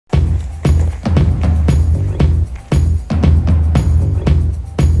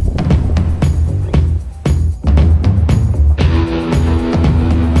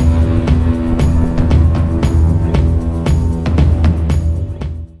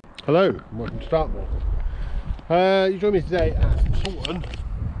Hello, and welcome to Dartmoor. You join me today at Taunton.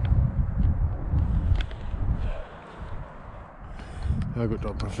 I've got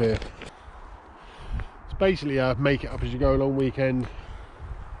Dartmoor here. It's basically a make it up as you go along weekend.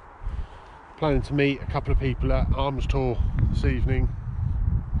 Planning to meet a couple of people at Arms Tour this evening.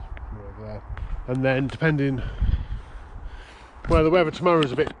 Over there. And then depending, well, the weather tomorrow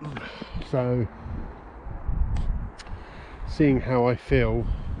is a bit, so seeing how I feel,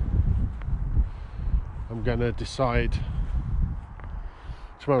 I'm going to decide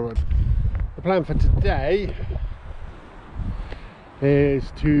tomorrow. The plan for today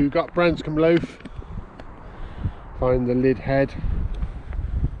is to go up Branscombes loaf, find the lid head.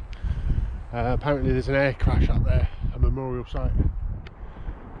 Apparently there's an air crash up there, a memorial site.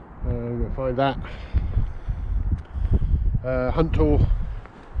 I'm going to find that. Hunt tour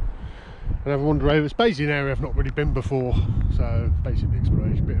and have a wander over. It's basically an area I've not really been before, so basically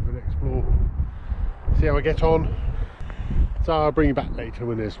exploration, bit of an explore. See how I get on. So I'll bring you back later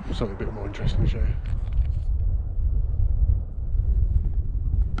when there's something a bit more interesting to show you.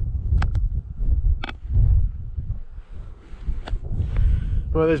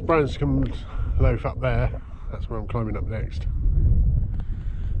 Well, there's Branscombes loaf up there. That's where I'm climbing up next.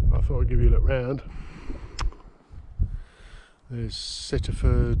 I thought I'd give you a look round. There's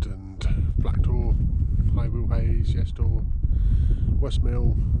Sitterford and Blacktor, High Wheel Hayes, Yestor,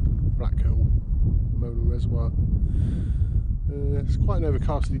 Westmill, Blackhill, Mona Reservoir. It's quite an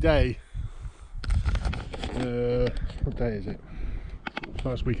overcastly day. What day is it?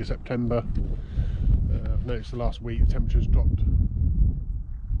 First week of September. I've noticed the last week the temperature's dropped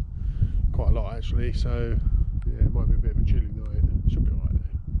quite a lot actually, so yeah, it might be a bit of a chilly night. Should be alright though,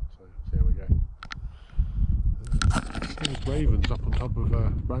 so see how we go. There's ravens up on top of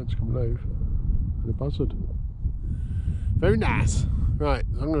Branscombes loaf and a buzzard. Very nice. Right,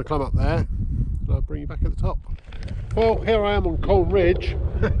 I'm going to climb up there and I'll bring you back at the top. Well, here I am on Colne Ridge.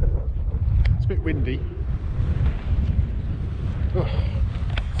 It's a bit windy. Oh,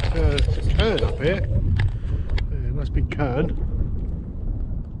 there's a cairn up here. Yeah, nice big cairn.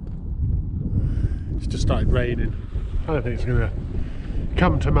 It's just started raining. I don't think it's going to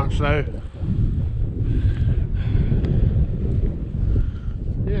come to much though.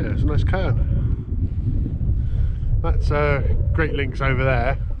 Yeah, it's a nice cairn. That's Great Links over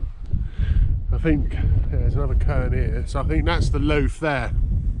there. I think there's another cairn here, so I think that's the loaf there.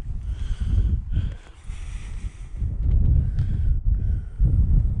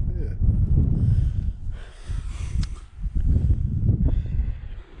 Yeah.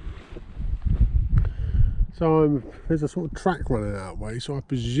 So there's a sort of track running that way, so I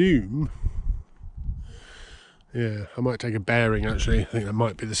presume, yeah, I might take a bearing actually. I think that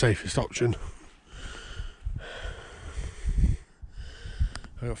might be the safest option.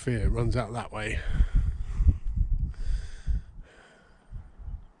 I got a fear it runs out that way.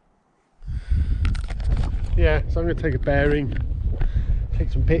 Yeah, so I'm going to take a bearing,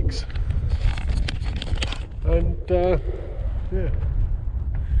 take some pics, and yeah,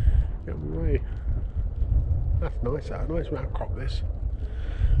 get on my way. That's nice, that. Nice outcrop this.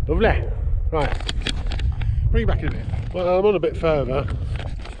 Lovely. Right, bring you back in a bit. Well, I'm on a bit further.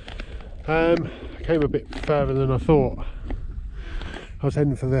 I came a bit further than I thought. I was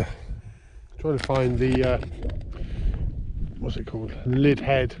heading for trying to find the, what's it called? Lid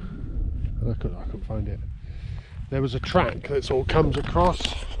head. And I couldn't find it. There was a track that sort of comes across,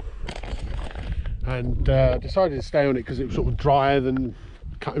 and decided to stay on it because it was sort of drier than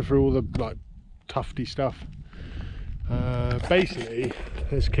cutting through all the like tufty stuff. Basically,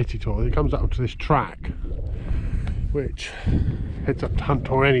 there's Kitty Tour. It comes up to this track, which heads up to Hunt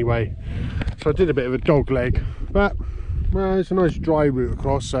Tour anyway. So I did a bit of a dog leg, but well, it's a nice dry route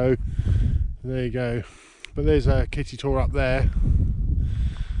across, so there you go. But there's a Kitty Tour up there,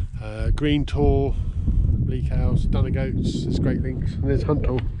 Green Tour, Bleak House, Dunnagoats, there's Great Links, and there's Hunt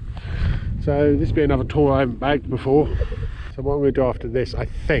Tour. So this will be another tour I haven't bagged before. So what I'm going to do after this, I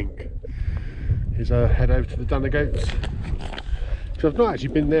think, is head over to the Dunnagoats. So I've not actually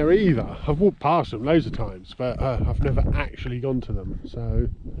been there either. I've walked past them loads of times, but I've never actually gone to them. So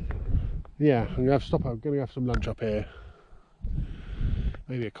yeah, I'm going to stop. I'm going to have some lunch up here.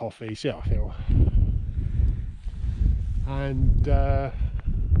 Maybe a coffee, see how I feel. And yeah,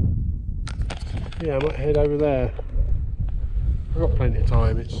 I might head over there. I've got plenty of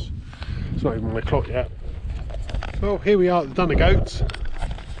time, it's not even 1 o'clock yet. Well, here we are at the Dunnagoats.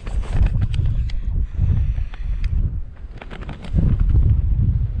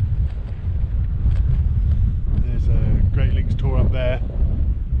 There's a Great Links tour up there.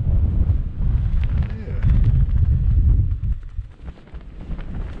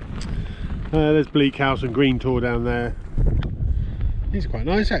 There's Bleak House and Green Tor down there. These are quite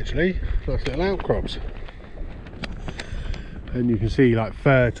nice actually, nice little outcrops. And you can see like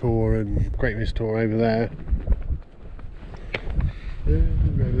Fir Tor and Great Mist Tor over there. Yeah,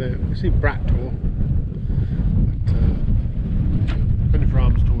 we'll go over there. We'll see Brat Tor. But going for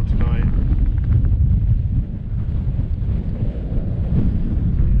Arms Tor tonight.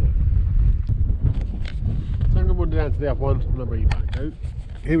 So I'm going to wander down to the other one. I'm going to bring you back out.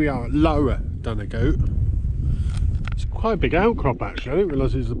 Here we are at Lower Dunnagoat. It's quite a big outcrop actually. I didn't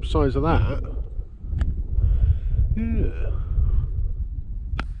realise it's the size of that. Yeah.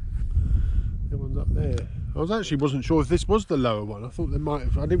 The one's up there. I wasn't sure if this was the lower one. I thought they might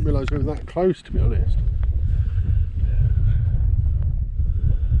have. I didn't realise they were that close, to be honest.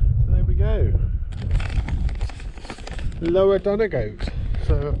 So there we go. Lower Dunnagoat.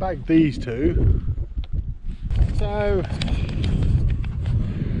 So I bagged these two. So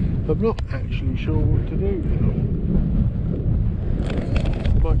I'm not actually sure what to do now.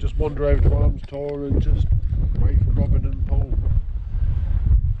 I might just wander over to Arms Tor and just wait for Robin and Paul.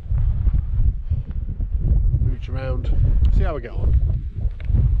 Mooch around, see how we get on.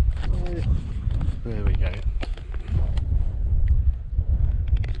 There we go.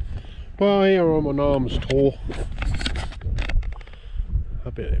 Well, here I'm on Arms Tor.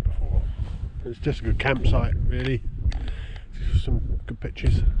 I've been here before. It's just a good campsite, really. Some good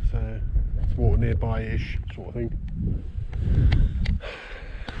pictures, so it's water nearby-ish sort of thing.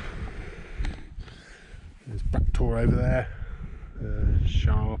 There's Brat Tor over there,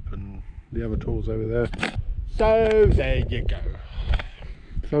 Sharp, and the other Tors over there. So there you go.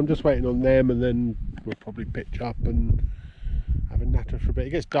 So I'm just waiting on them, and then we'll probably pitch up and have a natter for a bit.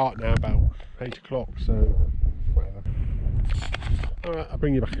 It gets dark now, about 8 o'clock, so whatever. Alright, I'll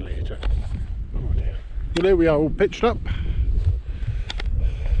bring you back in later. Oh dear. Well, there we are, all pitched up.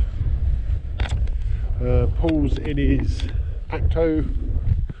 Paul's in his Acto.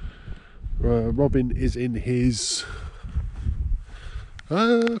 Robin is in his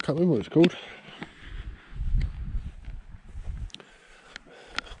I can't remember what it's called.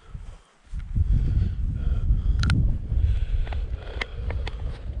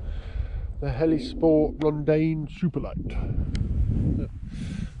 The Helisport Rondane Superlight.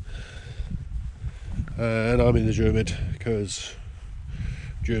 And I'm in the Germid because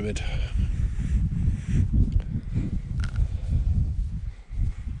Germid.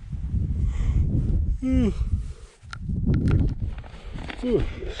 Ooh,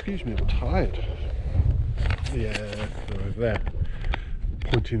 excuse me, I'm tired. Yeah, they're over there,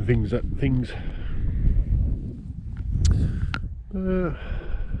 pointing things at things. Yeah,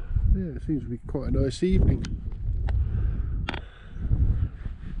 it seems to be quite a nice evening.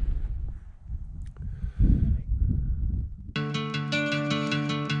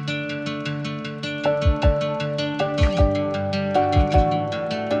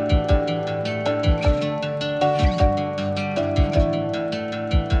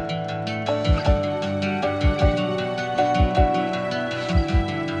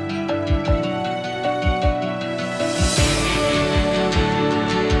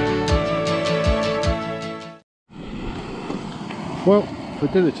 Well, for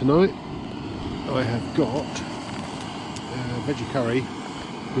dinner tonight I have got veggie curry,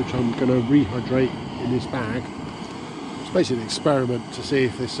 which I'm going to rehydrate in this bag. It's basically an experiment to see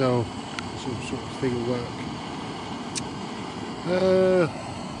if this sort of thing will work.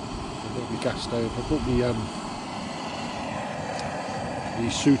 I've got my gas stove. I've got the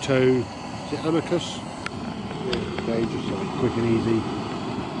Suto, is it Amicus? Okay, just something quick and easy.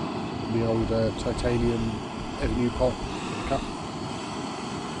 The old titanium Avenue pot cup.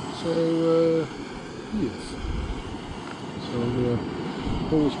 So yes, so I'm going to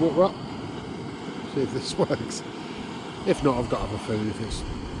pull this water up, see if this works. If not, I've got other food if this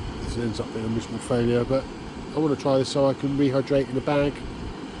ends up being a miserable failure, but I want to try this so I can rehydrate in a bag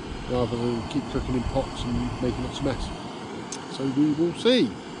rather than keep cooking in pots and making lots of mess. So we will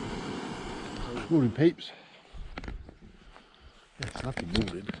see. Morning peeps. Yeah, it's a lovely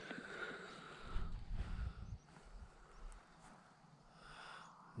morning.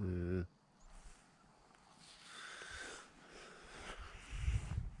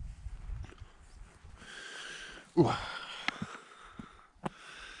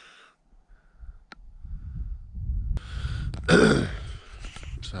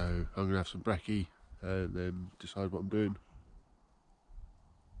 So I'm going to have some brekkie and then decide what I'm doing.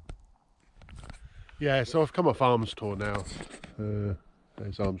 Yeah, so I've come off Arms Tor now.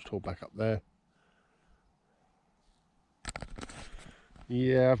 There's Arms Tor back up there.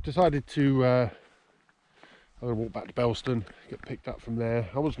 Yeah, I've decided to I'm going to walk back to Belston, get picked up from there.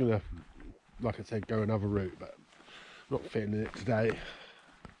 I was going to like I said, go another route, but not feeling it today.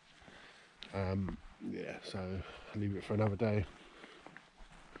 Yeah, so I'll leave it for another day.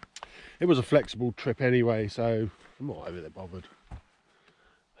 It was a flexible trip anyway, so I'm not over there bothered.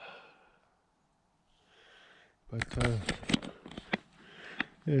 But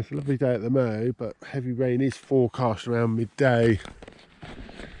yeah, it's a lovely day at the Mo, but heavy rain is forecast around midday.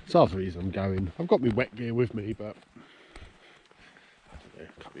 So that's the reason I'm going. I've got my wet gear with me, but I don't know,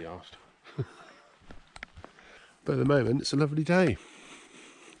 can't be asked. But at the moment, it's a lovely day.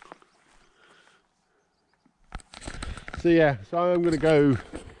 So yeah, so I'm going to go.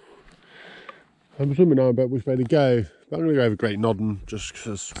 I'm swimming now about which way to go, but I'm going to go over Great Nodden just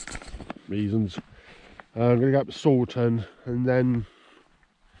because reasons. I'm going to go up to Salton, and then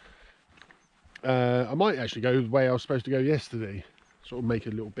I might actually go the way I was supposed to go yesterday, sort of make a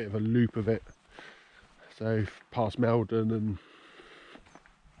little bit of a loop of it. So past Meldon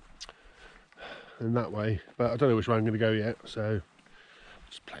and that way, but I don't know which way I'm going to go yet, so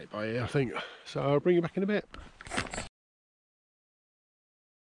just play it by ear, I think. So I'll bring you back in a bit.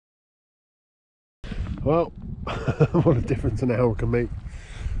 Well, what a difference an hour can make.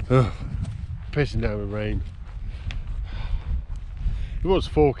 Ugh, pissing down with rain. It was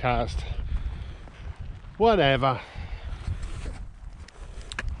forecast. Whatever.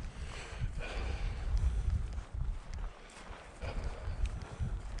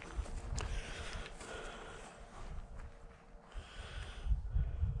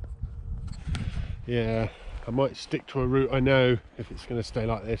 Yeah, I might stick to a route I know if it's going to stay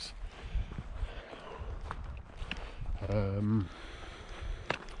like this.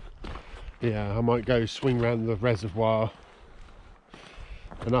 Yeah, I might go swing round the reservoir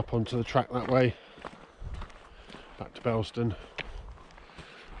and up onto the track that way, back to Belston.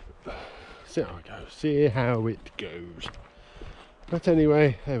 See how it goes. See how it goes. But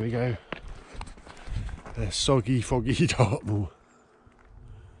anyway, there we go. A soggy, foggy Dartmoor.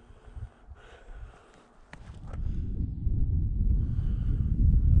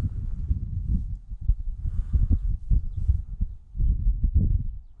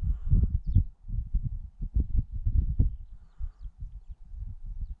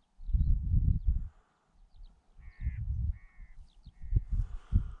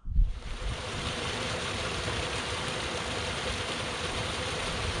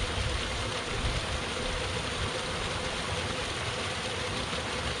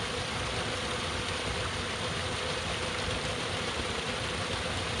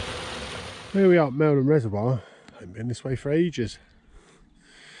 Here we are at Meldon Reservoir. I haven't been this way for ages.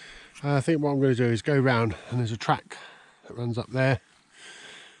 I think what I'm going to do is go round, and there's a track that runs up there.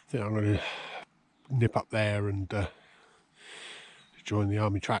 I think I'm going to nip up there and join the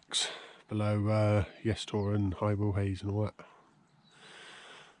army tracks below Yestor and High Will Hayes and all that.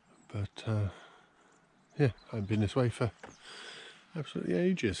 But yeah, I haven't been this way for absolutely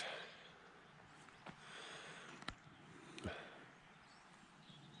ages.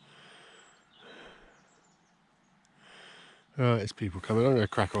 Right, there's people coming. I'm going to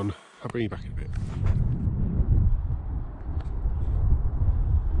crack on. I'll bring you back in a bit.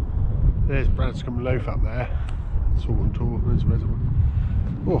 There's Branscombes loaf up there. Salton Tor, there's a reservoir.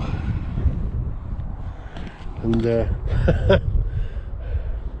 Oh. And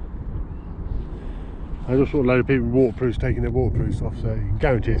I just saw a load of people in waterproofs taking their waterproofs off, so you can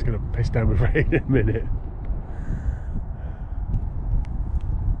guarantee it's going to piss down with rain in a minute.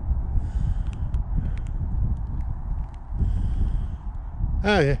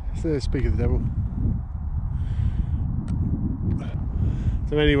 Oh yeah, so speak of the devil.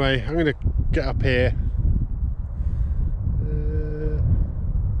 So anyway, I'm going to get up here.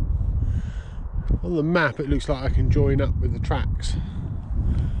 On the map it looks like I can join up with the tracks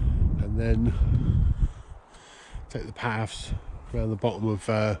and then take the paths around the bottom of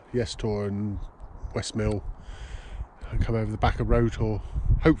Yestor and Westmill and come over the back of Rotor.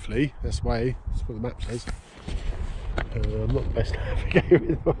 Hopefully, this way, that's what the map says. I'm not the best navigator in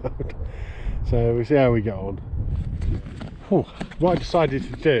the world, so we'll see how we get on. What I decided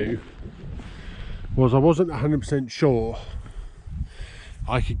to do was I wasn't 100% sure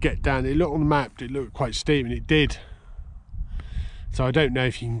I could get down. It looked on the map, it looked quite steep, and it did. So I don't know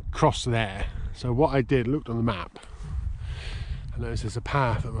if you can cross there. So what I did, looked on the map, and noticed there's a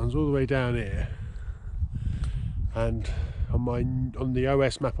path that runs all the way down here. And on the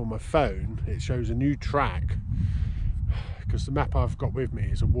OS map on my phone, it shows a new track. Because the map I've got with me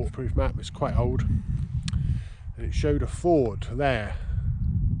is a waterproof map, it's quite old, and it showed a ford there.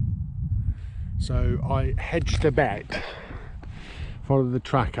 So I hedged a bet, followed the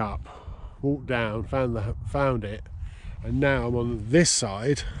track up, walked down, found it, and now I'm on this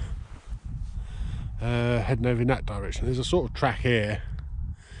side heading over in that direction. There's a sort of track here,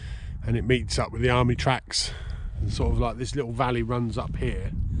 and it meets up with the army tracks, and sort of like this little valley runs up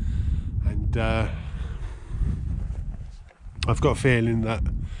here, and I've got a feeling that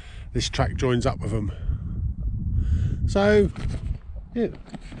this track joins up with them. So yeah,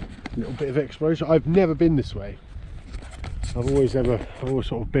 a little bit of exploration. I've never been this way. I've always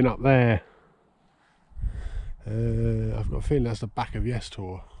sort of been up there. I've got a feeling that's the back of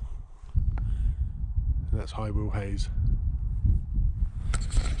Yestor, and that's High Will Haze.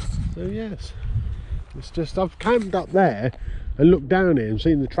 So yes, it's just, I've camped up there and looked down here and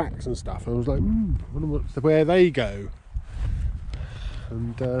seen the tracks and stuff, and I was like, I wonder where they go.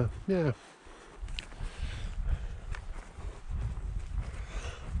 And yeah,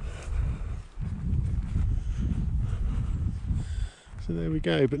 so there we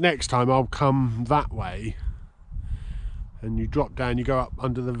go. But next time I'll come that way, and you drop down, you go up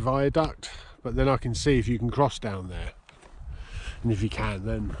under the viaduct, but then I can see if you can cross down there, and if you can,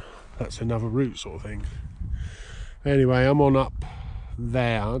 then that's another route sort of thing. Anyway, I'm on up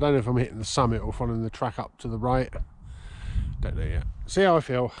there. I don't know if I'm hitting the summit or following the track up to the right. Don't know yet. See how I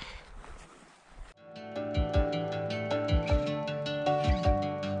feel.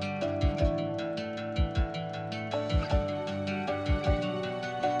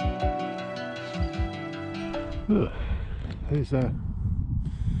 There's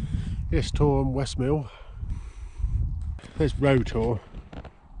Yestor and Westmill. There's Rotor.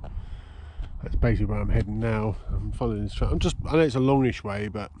 That's basically where I'm heading now. I'm following this track. I know it's a longish way,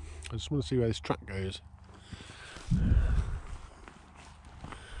 but I just want to see where this track goes.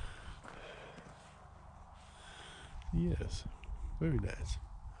 Yes, very nice.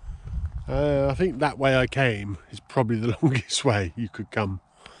 I think that way I came is probably the longest way you could come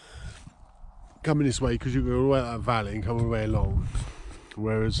in this way, because you go all the way up that valley and come all the way along,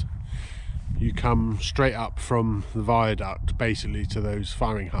 whereas you come straight up from the viaduct basically to those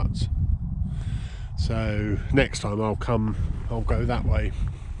firing huts. So next time I'll go that way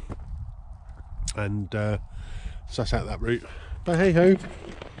and suss out that route. But hey ho,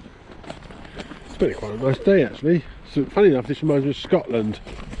 it's been quite a nice day actually. So funny enough, this reminds me of Scotland.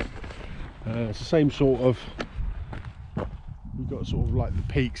 It's the same sort of, you've got sort of like the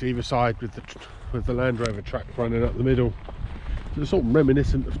peaks either side with the Land Rover track running up the middle. So it's sort of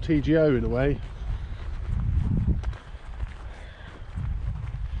reminiscent of TGO in a way.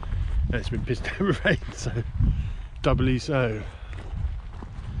 And it's been pissed down with rain, so doubly so.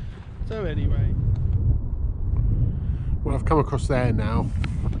 So anyway, well, I've come across there now,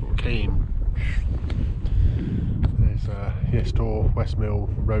 or came. There's Yestor, Westmill,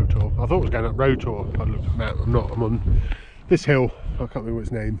 Rotor. I thought I was going up Rotor. I looked at the map. I'm not. I'm on this hill. I can't remember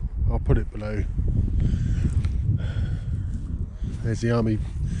its name. I'll put it below. There's the army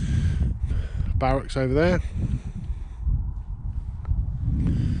barracks over there.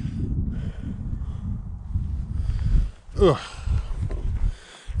 Ugh.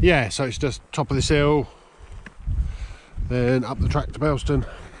 Yeah, so it's just top of this hill, then up the track to Belston.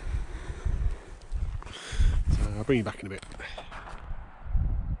 So I'll bring you back in a bit.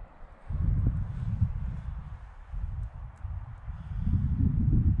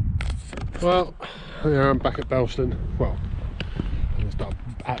 Well, yeah, I'm back at Belston. Well, I'm going to start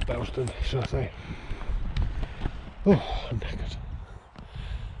at Belston, should I say. Oh, I'm knackered.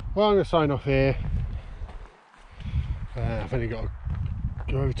 Well, I'm going to sign off here. I've only got to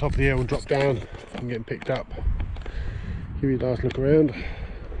go over the top of the hill and drop down. I'm getting picked up. Give you a last look around.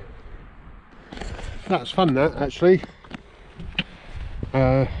 That's fun, that actually.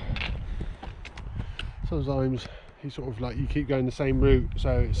 Sometimes you sort of like, you keep going the same route,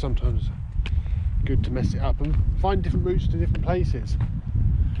 so it's sometimes good to mess it up and find different routes to different places.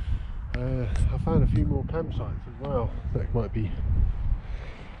 I found a few more campsites as well that might be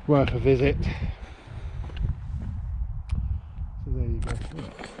worth a visit. So there you go. Oh,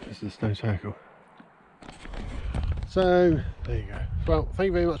 this is a snow circle. So there you go. Well, thank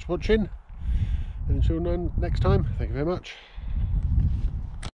you very much for watching, and until next time, thank you very much.